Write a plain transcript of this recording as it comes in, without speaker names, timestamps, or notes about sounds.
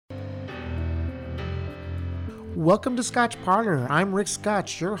Welcome to Scotch Parlor. I'm Rick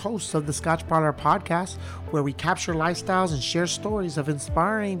Scotch, your host of the Scotch Parlor podcast, where we capture lifestyles and share stories of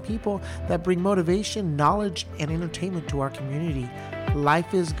inspiring people that bring motivation, knowledge, and entertainment to our community.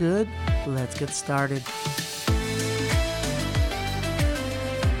 Life is good. Let's get started.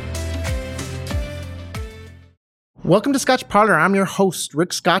 Welcome to Scotch Parlor. I'm your host,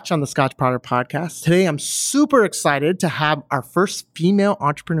 Rick Scotch, on the Scotch Parlor podcast. Today, I'm super excited to have our first female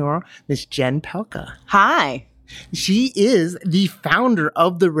entrepreneur, Miss Jen Pelka. Hi. She is the founder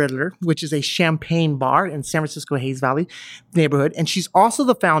of The Riddler, which is a champagne bar in San Francisco Hayes Valley neighborhood. And she's also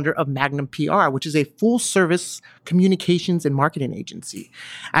the founder of Magnum PR, which is a full-service communications and marketing agency.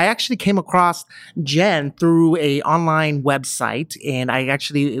 I actually came across Jen through a online website, and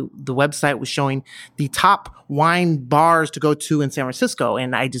the website was showing the top wine bars to go to in San Francisco.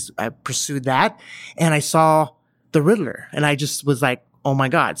 And I pursued that, and I saw The Riddler, and I just was like, oh my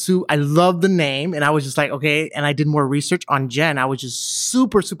God. So I love the name. And I was just like, okay. And I did more research on Jen. I was just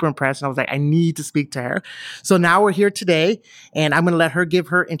super, super impressed. And I was like, I need to speak to her. So now we're here today, and I'm going to let her give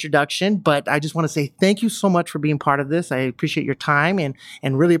her introduction. But I just want to say thank you so much for being part of this. I appreciate your time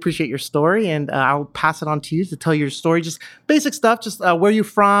and really appreciate your story. And I'll pass it on to you to tell your story, just basic stuff, just where you're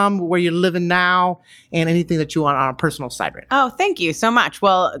from, where you're living now, and anything that you want on a personal side right now. Oh, thank you so much.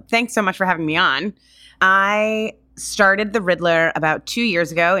 Well, thanks so much for having me on. I started The Riddler about 2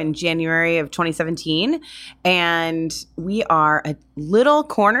 years ago in January of 2017. And we are a little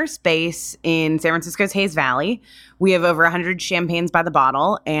corner space in San Francisco's Hayes Valley. We have over 100 champagnes by the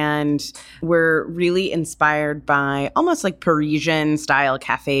bottle, and we're really inspired by almost like Parisian style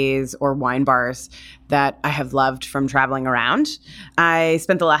cafes or wine bars that I have loved from traveling around. I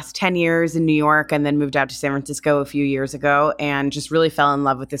spent the last 10 years in New York and then moved out to San Francisco a few years ago and just really fell in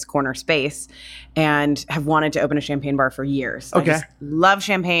love with this corner space and have wanted to open a champagne bar for years. Okay. I just love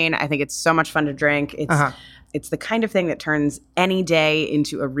champagne. I think it's so much fun to drink. It's the kind of thing that turns any day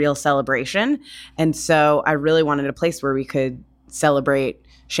into a real celebration. And so I really wanted a place where we could celebrate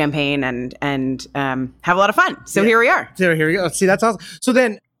champagne and have a lot of fun. So Here we are. So here we go. See, that's awesome. So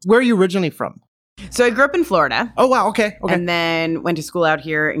then, where are you originally from? So I grew up in Florida. Oh, wow. Okay. And then went to school out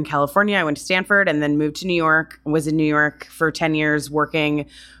here in California. I went to Stanford and then moved to New York. Was in New York for 10 years working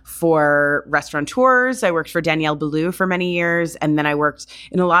for restaurateurs. I worked for Danielle Boulou for many years. And then I worked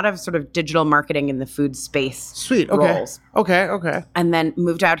in a lot of sort of digital marketing in the food space. Sweet. Okay. Roles. Okay. And then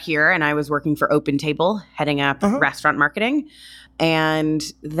moved out here and I was working for Open Table, heading up restaurant marketing. And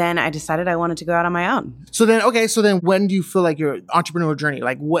then I decided I wanted to go out on my own. So then when do you feel like your entrepreneurial journey?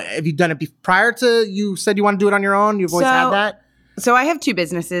 Like, what have you done it prior to you said you want to do it on your own? You've always had that? So I have two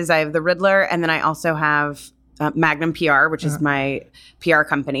businesses. I have The Riddler, and then I also have Magnum PR, which is my PR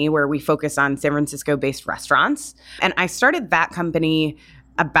company where we focus on San Francisco-based restaurants. And I started that company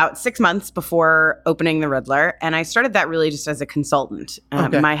about 6 months before opening The Riddler. And I started that really just as a consultant.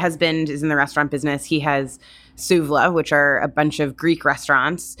 My husband is in the restaurant business. He has Souvla, which are a bunch of Greek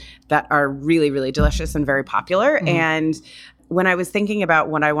restaurants that are really, really delicious and very popular. Mm-hmm. And when I was thinking about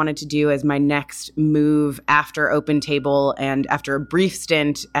what I wanted to do as my next move after Open Table and after a brief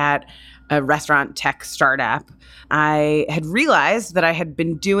stint at a restaurant tech startup, I had realized that I had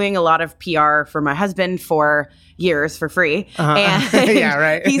been doing a lot of PR for my husband for years for free. And yeah,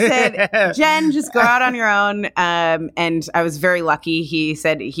 right. He said, Jen, just go out on your own. And I was very lucky. He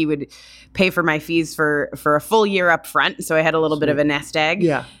said he would pay for my fees for a full year up front. So I had a little bit of a nest egg.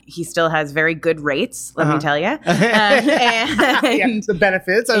 Yeah. He still has very good rates, let me tell you. The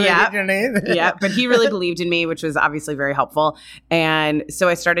benefits of your name. Yeah, but he really believed in me, which was obviously very helpful. And so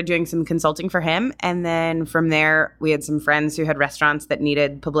I started doing some consulting for him. And then from there, we had some friends who had restaurants that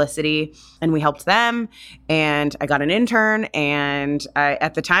needed publicity, and we helped them. And I got an intern. And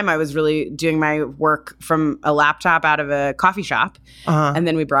at the time, I was really doing my work from a laptop out of a coffee shop. And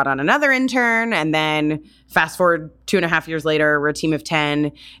then we brought on another intern. And then fast forward 2.5 years later, we're a team of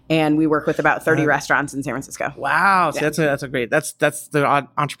 10, and we work with about 30 restaurants in San Francisco. Wow. So that's a great, that's the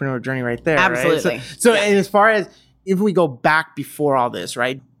entrepreneur journey right there. Absolutely. Right? So and as far as, if we go back before all this,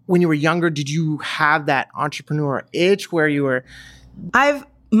 right? When you were younger, did you have that entrepreneur itch where you were?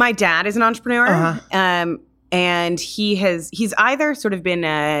 My dad is an entrepreneur. And he's either sort of been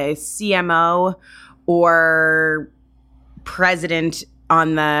a CMO or president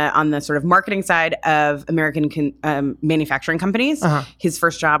on the sort of marketing side of American manufacturing companies. His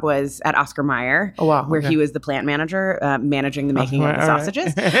first job was at Oscar Mayer, where he was the plant manager, managing the making of the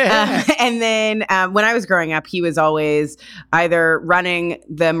sausages. And then when I was growing up, he was always either running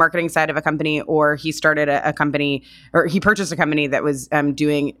the marketing side of a company, or he started a company, or he purchased a company that was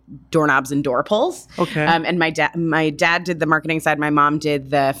doing doorknobs and door pulls. And my dad did the marketing side. My mom did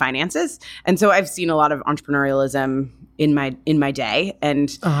the finances. And so I've seen a lot of entrepreneurialism in my day.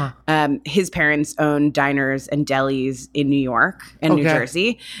 And his parents owned diners and delis in New York and New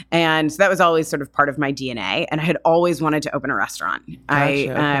Jersey. And so that was always sort of part of my DNA. And I had always wanted to open a restaurant.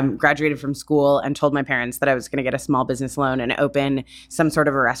 I graduated from school and told my parents that I was going to get a small business loan and open some sort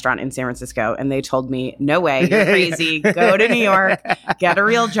of a restaurant in San Francisco. And they told me, no way, you're crazy. Go to New York, get a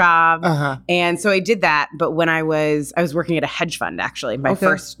real job. And so I did that. But when I was working at a hedge fund, actually, my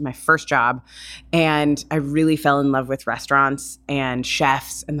first job. And I really fell in love with restaurants and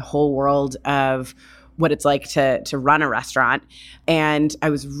chefs and the whole world of what it's like to run a restaurant. And I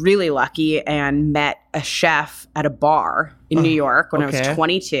was really lucky and met a chef at a bar in New York when I was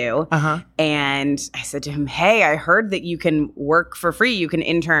 22. And I said to him, hey, I heard that you can work for free. You can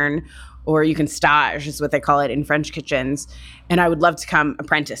intern, or you can stage, is what they call it in French kitchens. And I would love to come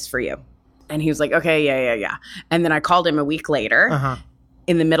apprentice for you. And he was like, okay, yeah. And then I called him a week later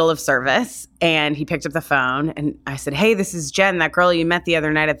in the middle of service, and he picked up the phone, and I said, hey, this is Jen, that girl you met the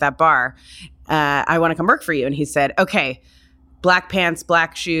other night at that bar. I want to come work for you. And he said, okay, black pants,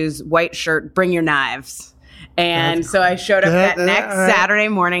 black shoes, white shirt, bring your knives. And so I showed up that next Saturday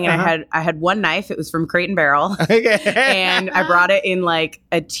morning, and I had one knife. It was from Crate and Barrel. And I brought it in like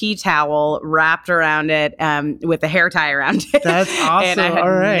a tea towel wrapped around it with a hair tie around it. That's awesome. And I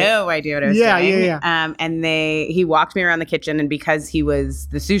had no idea what I was doing. And he walked me around the kitchen, and because he was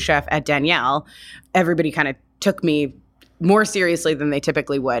the sous chef at Daniel, everybody kind of took me more seriously than they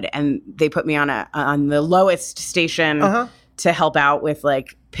typically would. And they put me on the lowest station to help out with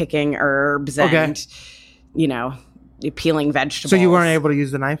like picking herbs and peeling vegetables. So you weren't able to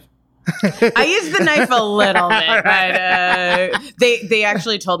use the knife? I used the knife a little bit, but they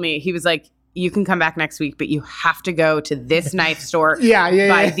actually told me, he was like, you can come back next week, but you have to go to this knife store,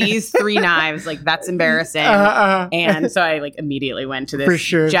 buy these 3 knives. Like, that's embarrassing. And so I like immediately went to this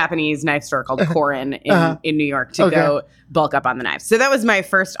Japanese knife store called Korin in New York to go bulk up on the knives. So that was my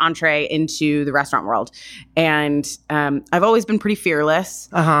first entree into the restaurant world. And I've always been pretty fearless.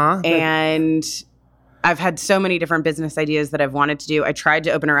 And I've had so many different business ideas that I've wanted to do. I tried to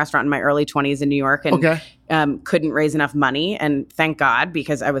open a restaurant in my early 20s in New York and couldn't raise enough money. And thank God,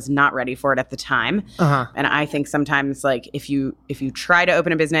 because I was not ready for it at the time. And I think sometimes, like, if you try to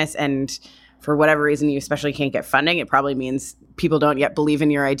open a business and for whatever reason you especially can't get funding, it probably means people don't yet believe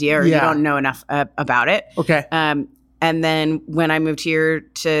in your idea, or you don't know enough about it. And then when I moved here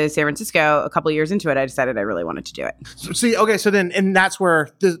to San Francisco, a couple of years into it, I decided I really wanted to do it. So then, and that's where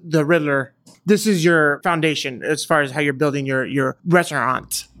the Riddler, this is your foundation as far as how you're building your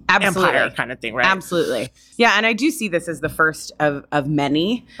restaurant empire kind of thing, right? Absolutely. Yeah, and I do see this as the first of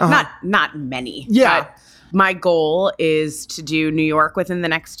many, not many. Yeah. But my goal is to do New York within the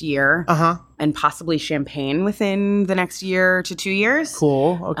next year and possibly Champaign within the next year to 2 years.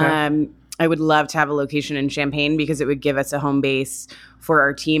 Cool. Okay. I would love to have a location in Champaign because it would give us a home base for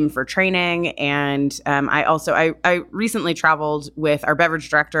our team for training. And I recently traveled with our beverage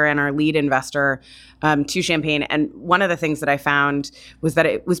director and our lead investor to Champaign. And one of the things that I found was that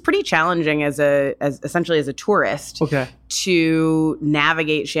it was pretty challenging as essentially as a tourist to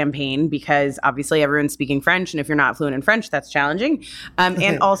navigate Champaign, because obviously everyone's speaking French. And if you're not fluent in French, that's challenging.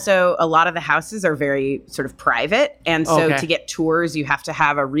 And also a lot of the houses are very sort of private. And so to get tours, you have to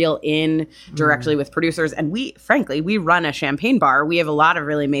have a real in directly with producers. And we run a Champagne bar. We have a lot of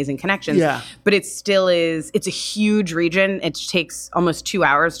really amazing connections, but it's a huge region. It takes almost 2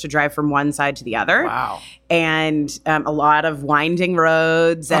 hours to drive from one side to the other. Wow. And a lot of winding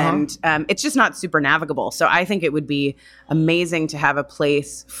roads, and it's just not super navigable. So I think it would be amazing to have a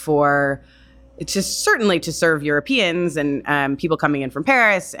place for certainly to serve Europeans and people coming in from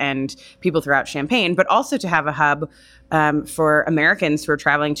Paris and people throughout Champagne, but also to have a hub for Americans who are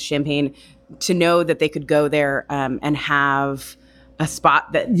traveling to Champagne to know that they could go there and have a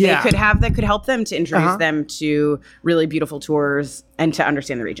spot that they could have that could help them to introduce them to really beautiful tours and to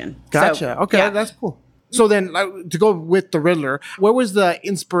understand the region. Gotcha. So, okay, that's cool. So then, to go with the Riddler, what was the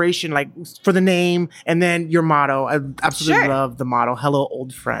inspiration like for the name and then your motto? I absolutely love the motto, "Hello,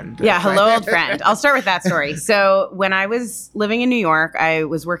 old friend." Yeah, hello, old friend. I'll start with that story. So when I was living in New York, I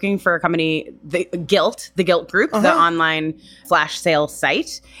was working for a company, the Gilt Group, the online flash sale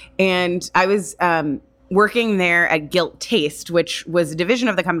site, and I was working there at Gilt Taste, which was a division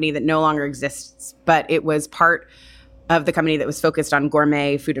of the company that no longer exists, but it was part of the company that was focused on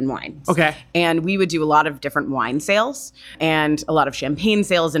gourmet food and wines. Okay. And we would do a lot of different wine sales and a lot of champagne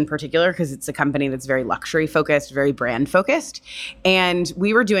sales in particular, because it's a company that's very luxury focused, very brand focused. And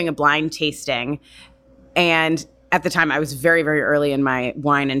we were doing a blind tasting. And at the time, I was very, very early in my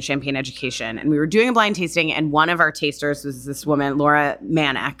wine and champagne education. And we were doing a blind tasting. And one of our tasters was this woman, Laura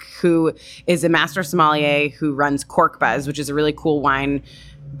Manek, who is a master sommelier who runs Cork Buzz, which is a really cool wine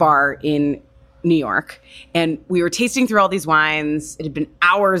bar in New York. And we were tasting through all these wines. It had been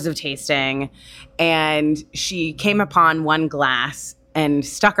hours of tasting. And she came upon one glass and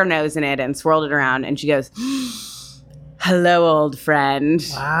stuck her nose in it and swirled it around. And she goes, "Hello, old friend."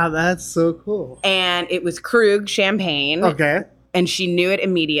 Wow, that's so cool. And it was Krug champagne. Okay. And she knew it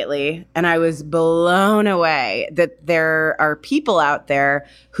immediately. And I was blown away that there are people out there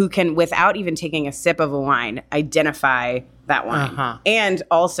who can, without even taking a sip of a wine, identify that wine. And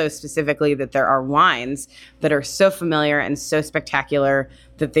also specifically that there are wines that are so familiar and so spectacular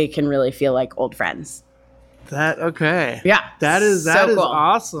that they can really feel like old friends. Okay. Yeah. That is cool.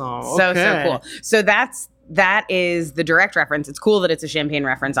 awesome. So cool. So that is the direct reference. It's cool that it's a champagne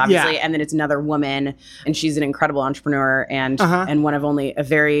reference, obviously, and then it's another woman, and she's an incredible entrepreneur and one of only a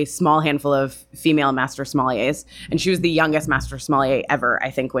very small handful of female master sommeliers. And she was the youngest master sommelier ever,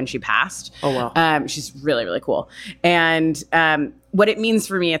 I think, when she passed. Oh, wow. She's really, really cool. And what it means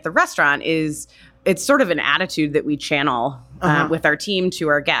for me at the restaurant is it's sort of an attitude that we channel with our team to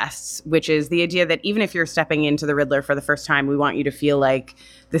our guests, which is the idea that even if you're stepping into the Riddler for the first time, we want you to feel like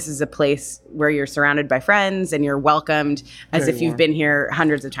this is a place where you're surrounded by friends and you're welcomed as if you've been here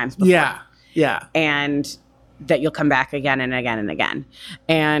hundreds of times before. Yeah. And that you'll come back again and again and again.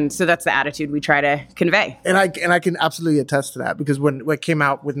 And so that's the attitude we try to convey. And I can absolutely attest to that, because when it came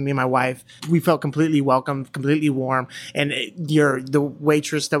out with me and my wife, we felt completely welcome, completely warm. And the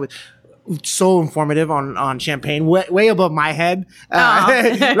waitress that was so informative on champagne, way above my head.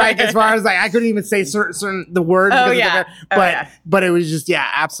 Like as far as I couldn't even say certain the words. But it was just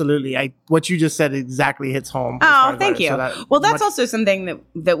absolutely. What you just said exactly hits home. Oh, thank you. So that's also something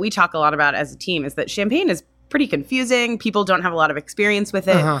that we talk a lot about as a team, is that champagne is pretty confusing. People don't have a lot of experience with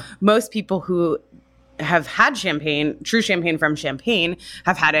it. Most people who have had champagne, true champagne from Champagne,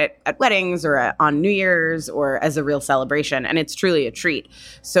 have had it at weddings or on New Year's or as a real celebration. And it's truly a treat.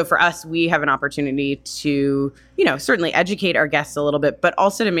 So for us, we have an opportunity to, certainly educate our guests a little bit, but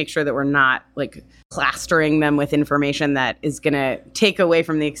also to make sure that we're not like plastering them with information that is going to take away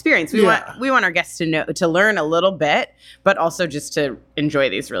from the experience. We want our guests to learn a little bit, but also just to enjoy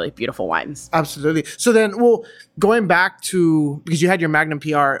these really beautiful wines. Absolutely. So then, going back to, because you had your Magnum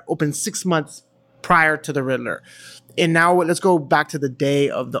PR open 6 months prior to the Riddler. And now let's go back to the day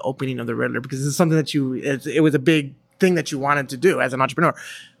of the opening of the Riddler, because it's something that it was a big thing that you wanted to do as an entrepreneur.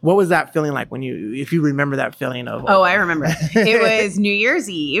 What was that feeling like if you remember that feeling of? Oh, I remember. It was New Year's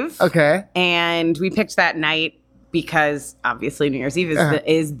Eve. Okay. And we picked that night because obviously New Year's Eve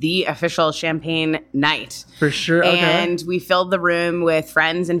is the official champagne night. For sure. Okay. And we filled the room with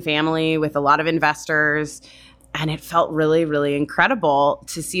friends and family, with a lot of investors. And it felt really, really incredible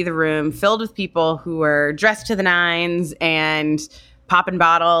to see the room filled with people who were dressed to the nines and popping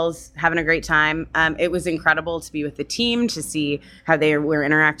bottles, having a great time. It was incredible to be with the team, to see how they were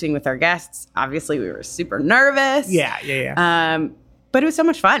interacting with our guests. Obviously, we were super nervous. Yeah. But it was so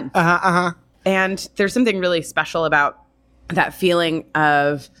much fun. And there's something really special about that feeling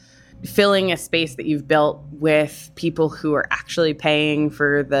of filling a space that you've built with people who are actually paying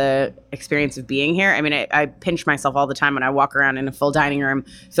for the experience of being here. I mean, I pinch myself all the time when I walk around in a full dining room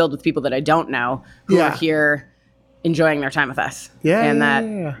filled with people that I don't know who are here enjoying their time with us. Yeah. And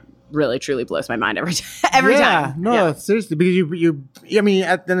that really, truly blows my mind every time. No, seriously, because you, I mean,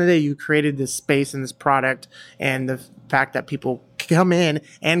 at the end of the day, you created this space and this product, and the fact that people come in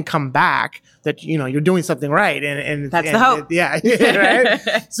and come back, that you're doing something right, and that's the hope.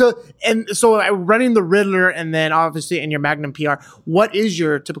 Right. So running the Riddler, and then obviously in your Magnum PR, what is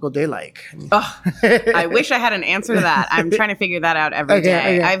your typical day like? I wish I had an answer to that. I'm trying to figure that out every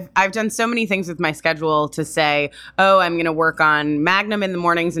day. Okay. I've done so many things with my schedule to say, I'm going to work on Magnum in the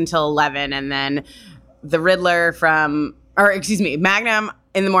mornings until 11, and then the Riddler Magnum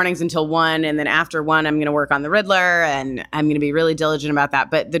in the mornings until 1, and then after 1, I'm going to work on the Riddler, and I'm going to be really diligent about that.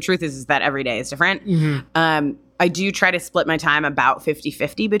 But the truth is that every day is different. I do try to split my time about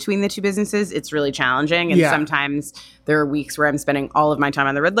 50-50 between the two businesses. It's really challenging, and sometimes there are weeks where I'm spending all of my time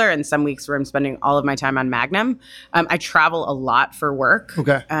on the Riddler, and some weeks where I'm spending all of my time on Magnum. I travel a lot for work.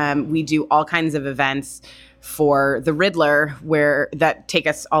 Okay. We do all kinds of events for the Riddler that take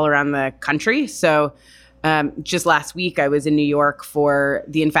us all around the country. So Just last week, I was in New York for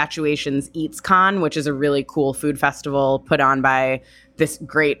the Infatuations Eats Con, which is a really cool food festival put on by this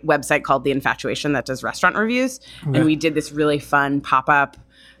great website called The Infatuation that does restaurant reviews. Okay. And we did this really fun pop-up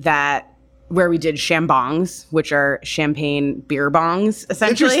where we did shambongs, which are champagne beer bongs,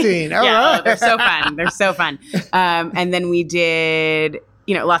 essentially. Interesting. All yeah, right. They're so fun. They're so fun. And then we did,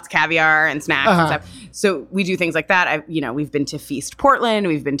 lots of caviar and snacks and stuff. So we do things like that. We've been to Feast Portland.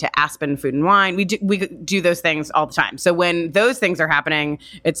 We've been to Aspen Food and Wine. We do those things all the time. So when those things are happening,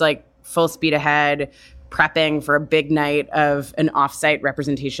 it's like full speed ahead, prepping for a big night of an offsite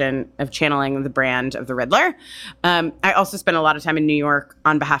representation of channeling the brand of the Riddler. I also spent a lot of time in New York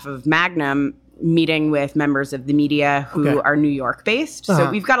on behalf of Magnum, meeting with members of the media who are New York based. So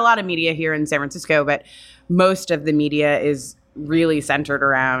we've got a lot of media here in San Francisco, but most of the media is really centered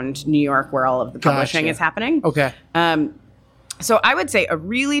around New York, where all of the publishing is happening. Okay. So I would say a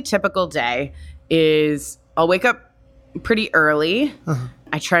really typical day is I'll wake up pretty early.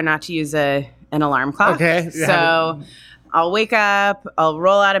 I try not to use an alarm clock. Okay. So I'll wake up, I'll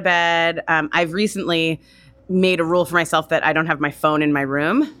roll out of bed. I've recently made a rule for myself that I don't have my phone in my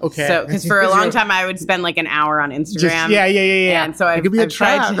room. Okay. So, because for a long time I would spend like an hour on Instagram. Yeah. And so I've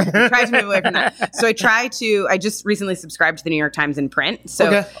tried to move away from that. So I just recently subscribed to the New York Times in print.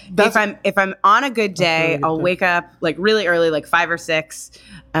 So if I'm on a good day, I'll wake up like really early, like 5 or 6,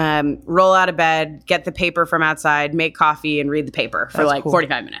 roll out of bed, get the paper from outside, make coffee, and read the paper for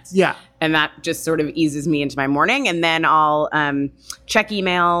 45 minutes. Yeah. And that just sort of eases me into my morning. And then I'll check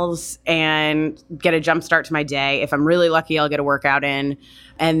emails and get a jump start to my day. If I'm really lucky, I'll get a workout in.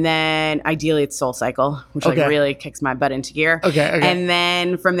 And then ideally it's SoulCycle, which really kicks my butt into gear. Okay. And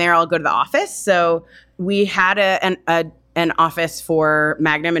then from there, I'll go to the office. So we had an office for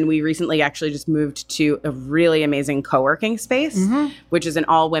Magnum, and we recently actually just moved to a really amazing co-working space, which is an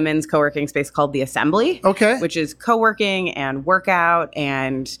all-women's co-working space called The Assembly, which is co-working and workout,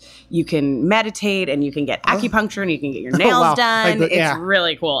 and you can meditate, and you can get acupuncture, and you can get your nails done. It's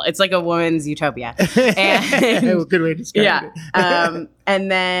really cool. It's like a woman's utopia. And, good way to describe it. And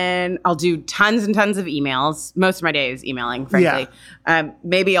then I'll do tons and tons of emails. Most of my day is emailing, frankly.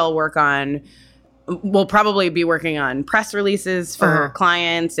 Maybe I'll we'll probably be working on press releases for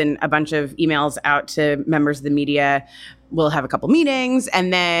clients and a bunch of emails out to members of the media. We'll have a couple meetings.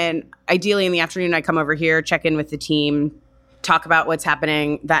 And then ideally in the afternoon, I come over here, check in with the team, talk about what's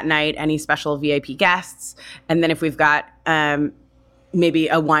happening that night, any special VIP guests. And then if we've got maybe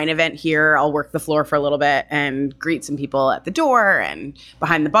a wine event here, I'll work the floor for a little bit and greet some people at the door and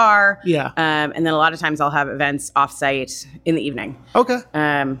behind the bar. Yeah. And then a lot of times I'll have events offsite in the evening. Okay.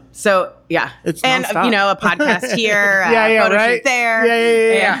 So yeah. It's and nonstop. A podcast here, photo shoot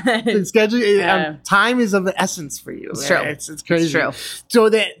there. Yeah. Schedule time is of the essence for you. It's true. It's crazy. It's true. So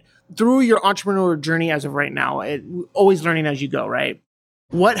that through your entrepreneurial journey as of right now, always learning as you go, right?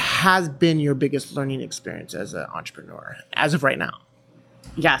 What has been your biggest learning experience as an entrepreneur as of right now?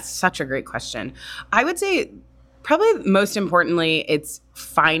 Yes, such a great question. I would say probably most importantly, it's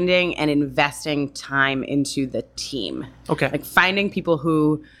finding and investing time into the team. Okay. Like finding people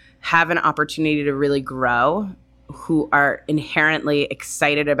who have an opportunity to really grow, who are inherently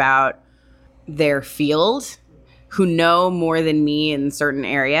excited about their field, who know more than me in certain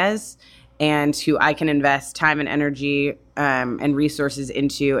areas, and who I can invest time and energy and resources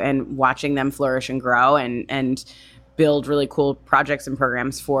into, and watching them flourish and grow and build really cool projects and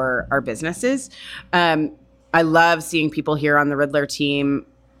programs for our businesses. I love seeing people here on the Riddler team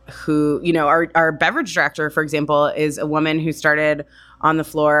who, our beverage director, for example, is a woman who started on the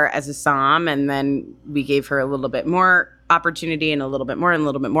floor as a SOM, and then we gave her a little bit more opportunity and a little bit more and a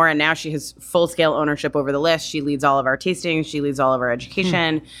little bit more. And now she has full-scale ownership over the list. She leads all of our tastings. She leads all of our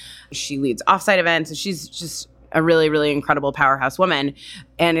education. She leads offsite events. She's just a really, really incredible powerhouse woman.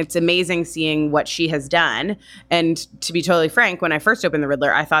 And it's amazing seeing what she has done. And to be totally frank, when I first opened the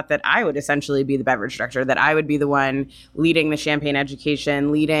Riddler, I thought that I would essentially be the beverage director, that I would be the one leading the champagne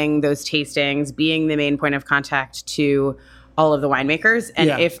education, leading those tastings, being the main point of contact to all of the winemakers. And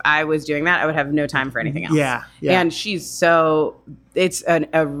if I was doing that, I would have no time for anything else. Yeah. And it's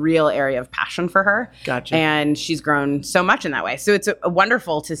a real area of passion for her. Gotcha. And she's grown so much in that way. So it's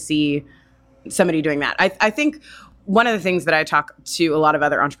wonderful to see somebody doing that. I think one of the things that I talk to a lot of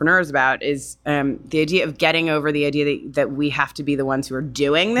other entrepreneurs about is the idea of getting over the idea that we have to be the ones who are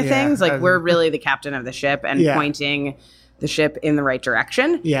doing the things. Like we're really the captain of the ship and pointing the ship in the right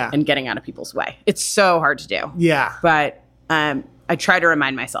direction and getting out of people's way. It's so hard to do. Yeah. But I try to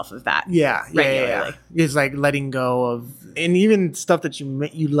remind myself of that. Regularly. It's like letting go of, and even stuff that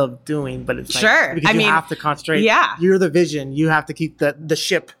you love doing, but it's like, sure. because you have to concentrate. Yeah. You're the vision. You have to keep the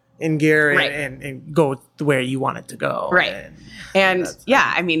ship in gear Right. and go to where you want it to go. Right. And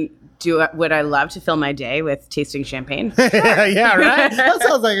yeah, I mean, would I love to fill my day with tasting champagne? Yeah, right? That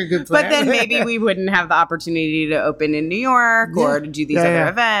sounds like a good plan. But then maybe we wouldn't have the opportunity to open in New York or to do these other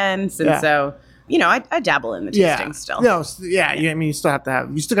events. And so, you know, I dabble in the tasting still. No, I mean, you still have to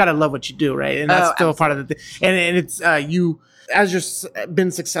you still got to love what you do, right? And that's still part of the thing. And it's you, as you've been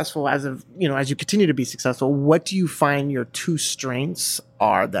successful as you continue to be successful, what do you find your two strengths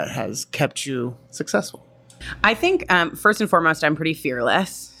are that has kept you successful? I think first and foremost, I'm pretty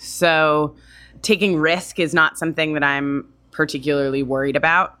fearless. So taking risk is not something that I'm particularly worried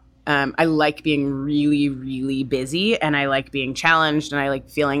about. I like being really, really busy, and I like being challenged, and I like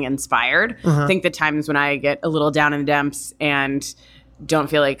feeling inspired. I think the times when I get a little down in the dumps and don't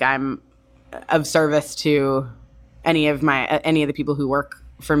feel like I'm of service to any of the people who work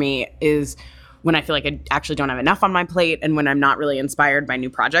for me is when I feel like I actually don't have enough on my plate, and when I'm not really inspired by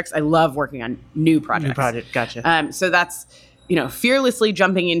new projects. I love working on new projects. Gotcha. So that's, fearlessly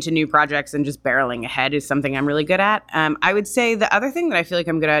jumping into new projects and just barreling ahead is something I'm really good at. I would say the other thing that I feel like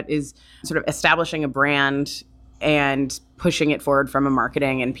I'm good at is sort of establishing a brand and pushing it forward from a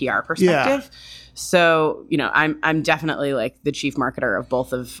marketing and PR perspective. Yeah. So, I'm definitely like the chief marketer of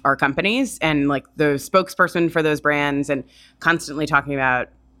both of our companies and like the spokesperson for those brands and constantly talking about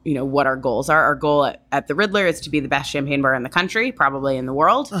what our goals are. Our goal at the Riddler is to be the best champagne bar in the country, probably in the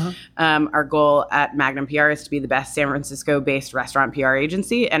world. Our goal at Magnum PR is to be the best San Francisco-based restaurant PR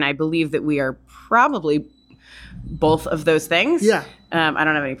agency. And I believe that we are probably both of those things. Yeah. I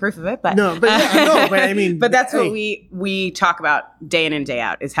don't have any proof of it, but but I mean, but that's what we talk about day in and day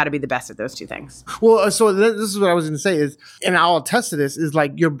out is how to be the best at those two things. Well, so this is what I was going to say is, and I'll attest to this, is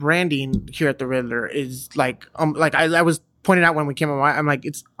like your branding here at the Riddler is like I was pointed out when we came on, I'm like,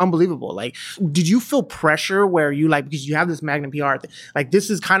 it's unbelievable. Like, did you feel pressure where you because you have this Magnum PR thing, like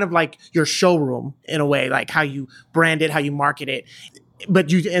this is kind of like your showroom in a way, like how you brand it, how you market it.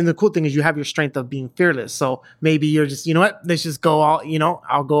 But and the cool thing is you have your strength of being fearless. So maybe you're just, let's just go all,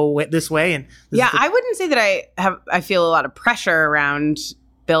 I'll go this way. And I wouldn't say that I feel a lot of pressure around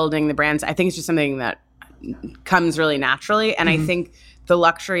building the brands. I think it's just something that comes really naturally. And I think the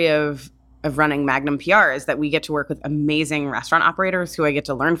luxury of running Magnum PR is that we get to work with amazing restaurant operators who I get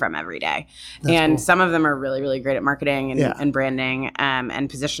to learn from every day. That's and cool. Some of them are really, really great at marketing and branding and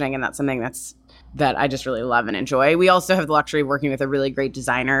positioning. And that's something that I just really love and enjoy. We also have the luxury of working with a really great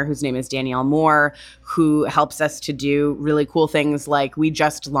designer whose name is Danielle Moore, who helps us to do really cool things like we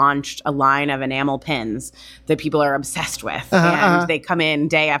just launched a line of enamel pins that people are obsessed with. And they come in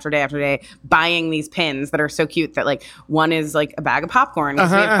day after day after day buying these pins that are so cute that like one is like a bag of popcorn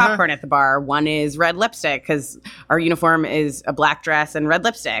because we have popcorn at the bar. One is red lipstick because our uniform is a black dress and red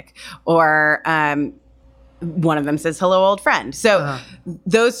lipstick. Or one of them says, "Hello, old friend." So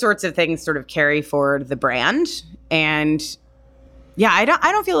those sorts of things sort of carry forward the brand. And yeah, I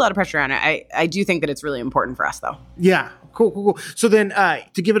don't feel a lot of pressure on it. I do think that it's really important for us though. Yeah. Cool. So then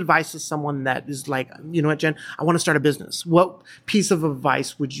to give advice to someone that is like, you know what, Jen, I want to start a business. What piece of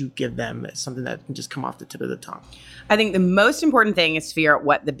advice would you give them as something that can just come off the tip of the tongue? I think the most important thing is to figure out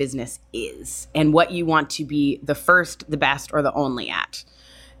what the business is and what you want to be the first, the best, or the only at.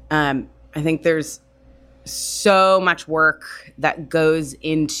 I think there's so much work that goes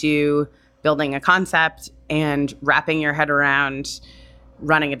into building a concept and wrapping your head around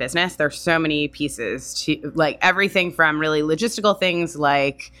running a business. There's so many pieces to like everything from really logistical things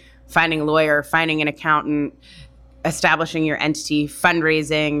like finding a lawyer, finding an accountant, establishing your entity,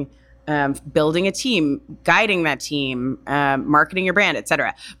 fundraising, building a team, guiding that team, marketing your brand, et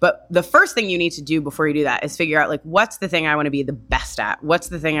cetera. But the first thing you need to do before you do that is figure out like, what's the thing I want to be the best at? What's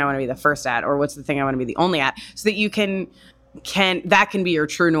the thing I want to be the first at? Or what's the thing I want to be the only at? So that you can that can be your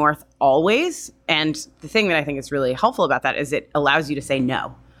true north always. And the thing that I think is really helpful about that is it allows you to say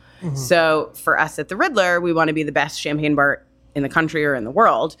no. So for us at the Riddler, we want to be the best champagne bar in the country or in the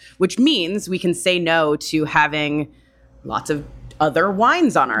world, which means we can say no to having lots of other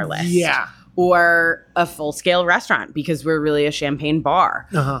wines on our list. Yeah. Or a full-scale restaurant because we're really a champagne bar.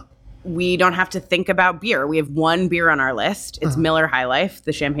 We don't have to think about beer. We have one beer on our list. It's Miller High Life,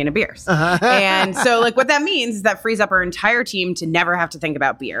 the champagne of beers. And so like what that means is that frees up our entire team to never have to think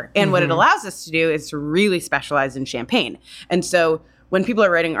about beer. And what it allows us to do is to really specialize in champagne. And so when people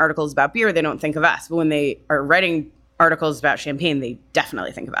are writing articles about beer, they don't think of us. But when they are writing articles about champagne, they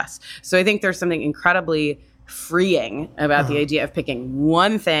definitely think of us. So I think there's something incredibly freeing about the idea of picking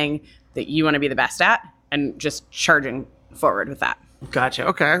one thing that you want to be the best at and just charging forward with that. Gotcha.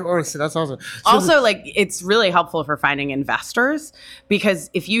 Okay. So that's awesome. So also, like, it's really helpful for finding investors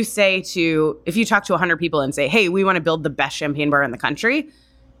because if you talk to 100 people and say, hey, we want to build the best champagne bar in the country,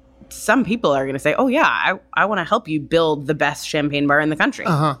 some people are going to say, oh yeah, I want to help you build the best champagne bar in the country.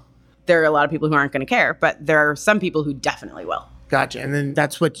 There are a lot of people who aren't going to care, but there are some people who definitely will. Gotcha. And then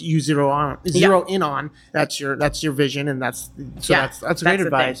that's what you zero in on. That's your vision, and that's great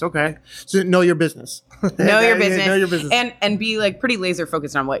advice. Okay. So know your business. Know your business. And be like pretty laser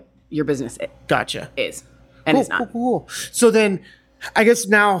focused on what your business is and is not. Cool. So then I guess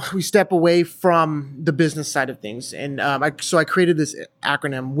now we step away from the business side of things. And I created this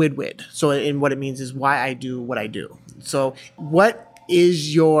acronym WIDWID. So and what it means is why I do what I do. So what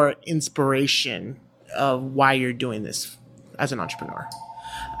is your inspiration of why you're doing this as an entrepreneur?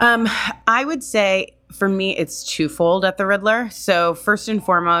 I would say for me, it's twofold at the Riddler. So first and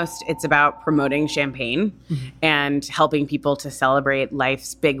foremost, it's about promoting champagne and helping people to celebrate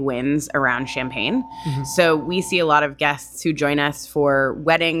life's big wins around champagne. So we see a lot of guests who join us for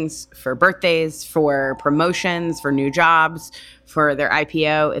weddings, for birthdays, for promotions, for new jobs, for their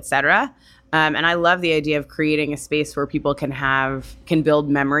IPO, etc. And I love the idea of creating a space where people can build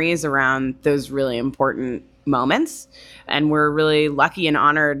memories around those really important moments. And we're really lucky and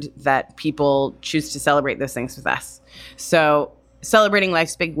honored that people choose to celebrate those things with us. So celebrating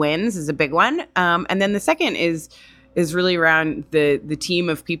life's big wins is a big one. And then the second is really around the team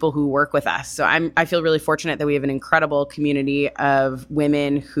of people who work with us. So I feel really fortunate that we have an incredible community of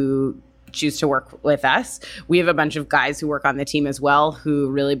women who choose to work with us. We have a bunch of guys who work on the team as well who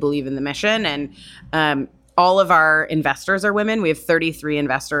really believe in the mission. And all of our investors are women. We have 33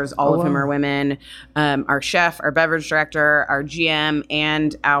 investors, all of whom are women. Our chef, our beverage director, our GM,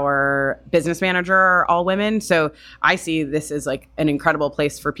 and our business manager are all women. So I see this as like an incredible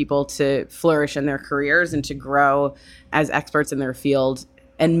place for people to flourish in their careers and to grow as experts in their field.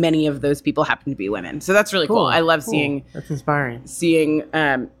 And many of those people happen to be women. So that's really cool. I love seeing that's inspiring. Seeing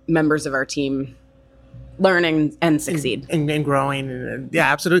members of our team learning and succeed. And growing. And,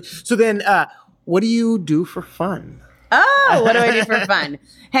 yeah, absolutely. So then what do you do for fun? Oh, what do I do for fun?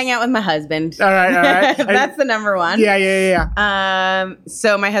 Hang out with my husband. All right. That's the number one. Yeah.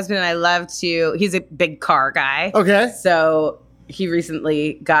 So my husband and I he's a big car guy. Okay. So he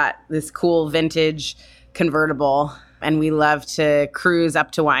recently got this cool vintage convertible, and we love to cruise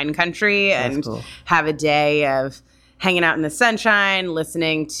up to wine country and have a day of hanging out in the sunshine,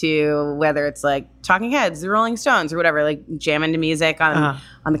 listening to whether it's like Talking Heads, the Rolling Stones, or whatever, like jamming to music on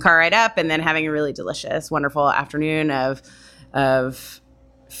the car ride up, and then having a really delicious, wonderful afternoon of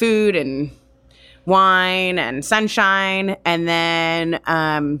food and wine and sunshine, and then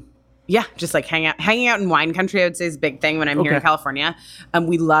just like hanging out in wine country, I would say is a big thing when I'm here in California.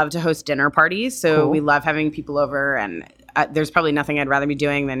 We love to host dinner parties, so we love having people over, and there's probably nothing I'd rather be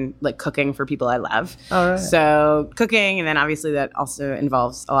doing than like cooking for people I love. All right. So cooking, and then obviously that also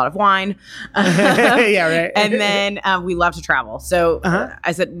involves a lot of wine. Yeah, right. And then we love to travel. So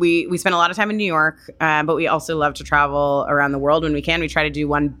I said we spend a lot of time in New York, but we also love to travel around the world when we can. We try to do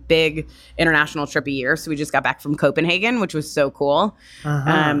one big international trip a year. So we just got back from Copenhagen, which was so cool.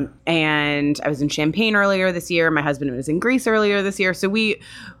 And I was in Champagne earlier this year. My husband was in Greece earlier this year. So we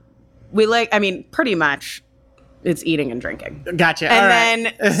pretty much it's eating and drinking. Gotcha. And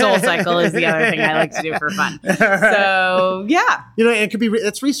then Soul Cycle is the other thing I like to do for fun. So, yeah. You know, it could be,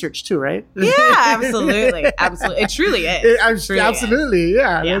 it's research too, right? Yeah, absolutely. Absolutely. It truly is. Absolutely.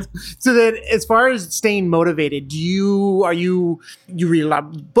 Yeah. So then as far as staying motivated, you read a lot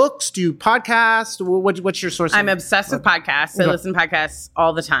of books? Do you podcast? What's your source? I'm obsessed with podcasts. I listen to podcasts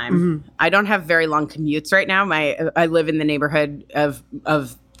all the time. I don't have very long commutes right now. I live in the neighborhood of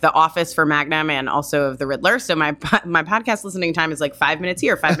the office for Magnum and also of the Riddler. So my podcast listening time is like 5 minutes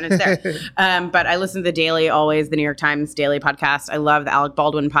here, 5 minutes there. But I listen to the Daily, always the New York Times Daily podcast. I love the Alec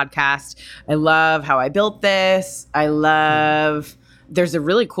Baldwin podcast. I love How I Built This. There's a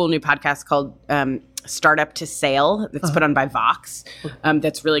really cool new podcast called Startup to Sale that's put on by Vox.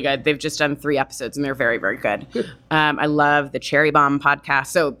 That's really good. They've just done 3 episodes and they're very, very good. I love the Cherry Bomb podcast.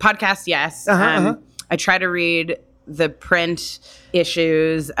 So podcasts, yes. I try to read the print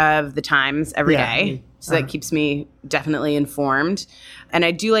issues of the Times every day. So that keeps me definitely informed. And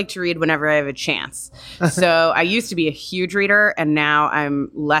I do like to read whenever I have a chance. So I used to be a huge reader, and now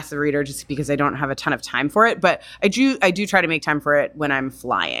I'm less of a reader just because I don't have a ton of time for it. But I do try to make time for it when I'm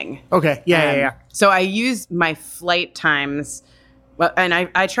flying. Okay. Yeah. So I use my flight times. Well, and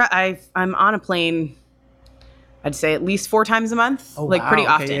I'm on a plane, I'd say at least 4 times a month, pretty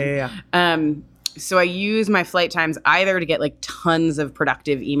often. So I use my flight times either to get like tons of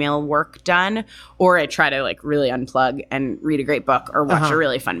productive email work done, or I try to like really unplug and read a great book or watch a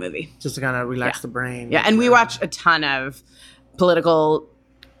really fun movie. Just to kind of relax the brain. Yeah, and we watch a ton of political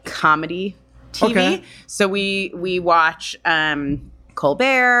comedy TV. So we watch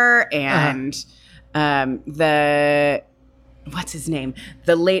Colbert and what's his name?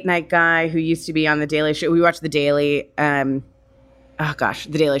 The late night guy who used to be on The Daily Show. We watched The Daily, The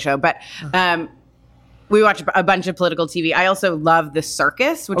Daily Show. But we watch a bunch of political TV. I also love The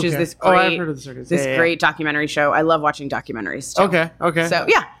Circus, which is this great, I've heard of The Circus. great documentary show. I love watching documentaries too. Okay. So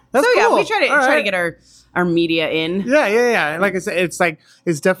yeah. That's cool. We try to get our media in. Yeah. Like I said,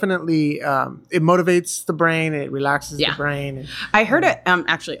 it's definitely it motivates the brain, it relaxes the brain. I heard it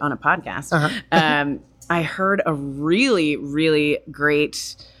actually on a podcast. I heard a really, really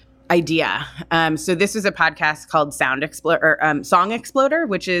great idea. So this was a podcast called Song Exploder,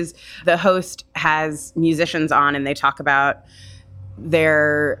 which is the host has musicians on and they talk about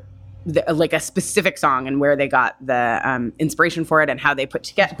like a specific song and where they got the inspiration for it and how they put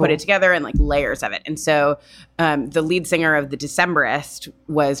it together and like layers of it. And so the lead singer of The Decemberist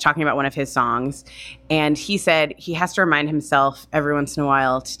was talking about one of his songs, and he said he has to remind himself every once in a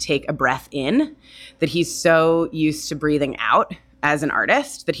while to take a breath in, that he's so used to breathing out as an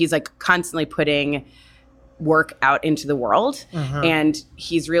artist that he's like constantly putting work out into the world. And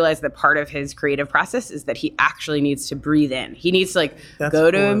he's realized that part of his creative process is that he actually needs to breathe in. He needs to like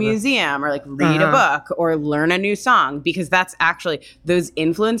go to a museum or like read a book or learn a new song, because that's actually, those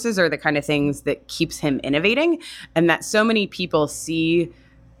influences are the kind of things that keeps him innovating. And that so many people see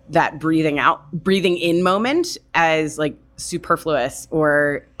that breathing in moment as like superfluous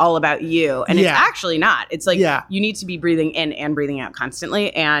or all about you. And it's actually not. It's like you need to be breathing in and breathing out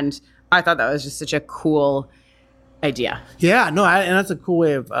constantly. And I thought that was just such a cool idea. Yeah, no, and that's a cool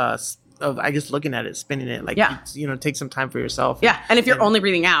way of I guess looking at it, spinning it. Like, take some time for yourself. And if you're only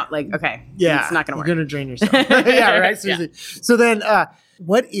breathing out, like, okay, it's not going to work. You're going to drain yourself. Yeah, right? Seriously. So then,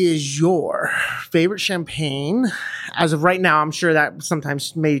 what is your favorite champagne as of right now? I'm sure that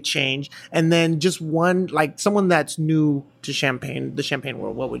sometimes may change. And then just one, like someone that's new to champagne, the champagne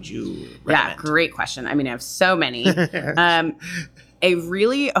world, what would you recommend? Yeah, great question. I mean, I have so many. A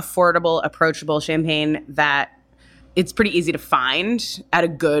really affordable, approachable champagne that it's pretty easy to find at a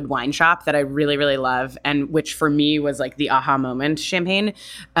good wine shop that I really, really love, and which for me was like the aha moment champagne,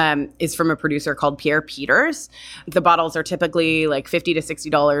 is from a producer called Pierre Peters. The bottles are typically like $50 to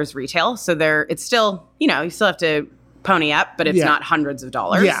 $60 retail. So it's still, you still have to pony up, but it's not hundreds of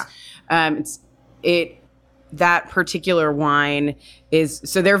dollars. That particular wine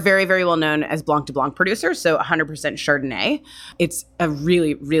so they're very, very well known as Blanc de Blanc producers, so 100% Chardonnay. It's a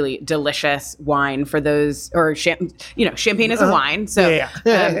really, really delicious wine for those, or champagne is a wine. So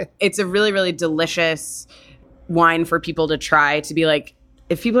it's a really, really delicious wine for people to try, to be like,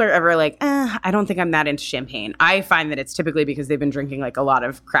 if people are ever like, I don't think I'm that into champagne, I find that it's typically because they've been drinking like a lot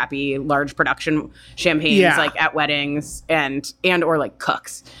of crappy large production champagnes, like at weddings and or like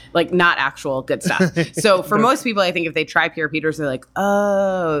cooks, like not actual good stuff. So for most people, I think if they try Pierre Peters, they're like,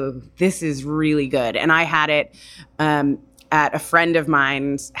 oh, this is really good. And I had it at a friend of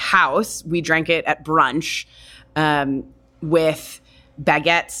mine's house. We drank it at brunch with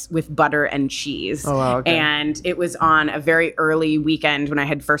baguettes with butter and cheese. Oh, wow, okay. And it was on a very early weekend when I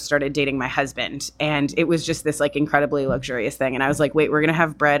had first started dating my husband. And it was just this like incredibly luxurious thing. And I was like, wait, we're going to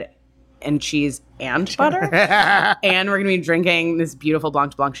have bread and cheese and butter? And we're going to be drinking this beautiful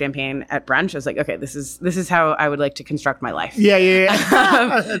Blanc de Blanc champagne at brunch. I was like, okay, this is how I would like to construct my life.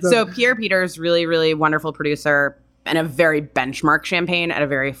 So Pierre Peters, really, really wonderful producer, and a very benchmark champagne at a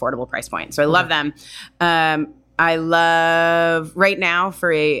very affordable price point. So I love them. I love right now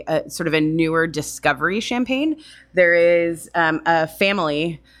for a sort of a newer discovery champagne. There is a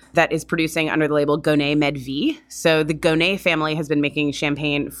family that is producing under the label Gonnet Medvi. So the Gonnet family has been making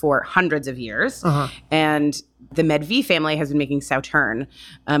champagne for hundreds of years. And the Medvi family has been making Sauternes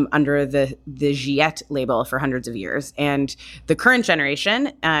under the Giette label for hundreds of years. And the current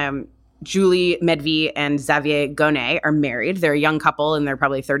generation, Julie Medvi and Xavier Gonnet, are married. They're a young couple in their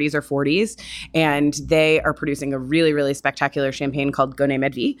probably 30s or 40s, and they are producing a really, really spectacular champagne called Gonnet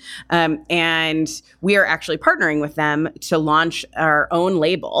Medvi. And we are actually partnering with them to launch our own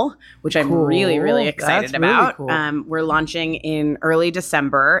label, which I'm really, really excited about. Really cool. We're launching in early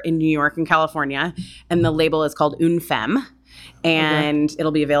December in New York and California, and the label is called Une Femme. And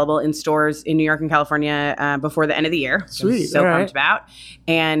it'll be available in stores in New York and California before the end of the year. Sweet. I'm so pumped about.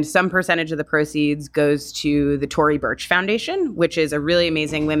 And some percentage of the proceeds goes to the Tory Burch Foundation, which is a really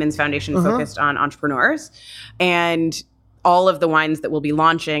amazing women's foundation focused on entrepreneurs. And all of the wines that we'll be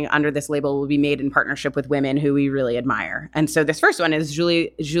launching under this label will be made in partnership with women who we really admire. And so this first one is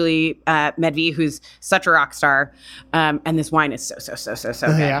Julie Medvi, who's such a rock star. And this wine is so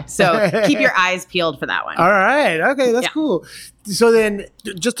good. Yeah. So keep your eyes peeled for that one. All right. Okay, that's cool. So then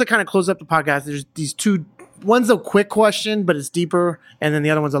just to kind of close up the podcast, there's these two One's a quick question, but it's deeper, and then the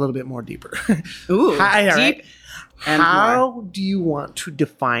other one's a little bit more deeper. Ooh, deep. And how do you want to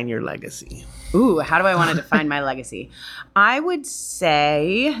define your legacy? Ooh, how do I want to define my legacy? I would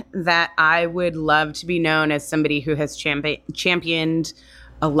say that I would love to be known as somebody who has championed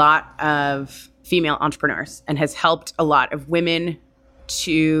a lot of female entrepreneurs and has helped a lot of women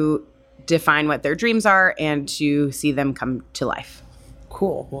to define what their dreams are and to see them come to life.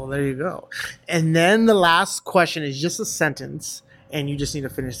 Cool. Well, there you go. And then the last question is just a sentence, and you just need to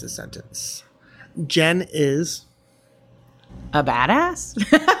finish the sentence. Jen is... a badass?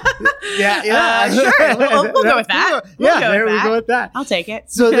 Yeah. Sure. We'll go with that. We go with that. I'll take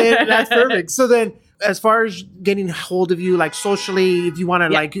it. So then that's perfect. So then, as far as getting hold of you, like socially, if you want to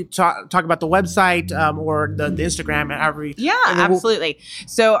like talk about the website or the Instagram and every absolutely.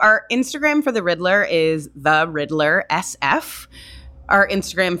 So our Instagram for the Riddler is the Riddler SF. Our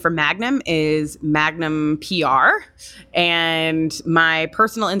Instagram for Magnum is Magnum PR. And my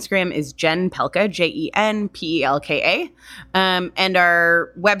personal Instagram is Jen Pelka, JenPelka. And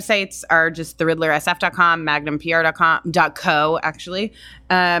our websites are just theriddlersf.com, magnumpr.co, actually.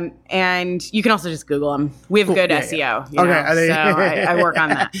 And you can also just Google them. We have good SEO. You know, so I work on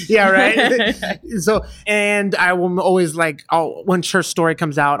that. Yeah, right. So, and I will always when her story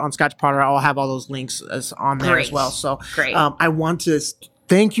comes out on Scotch Potter, I'll have all those links on there as well. So great. I want to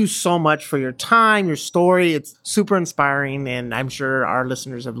thank you so much for your time, your story. It's super inspiring, and I'm sure our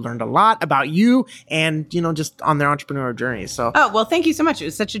listeners have learned a lot about you and, just on their entrepreneurial journey. So, well, thank you so much. It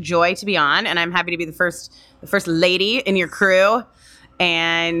was such a joy to be on, and I'm happy to be the first lady in your crew.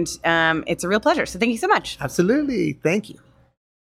 And it's a real pleasure. So thank you so much. Absolutely. Thank you.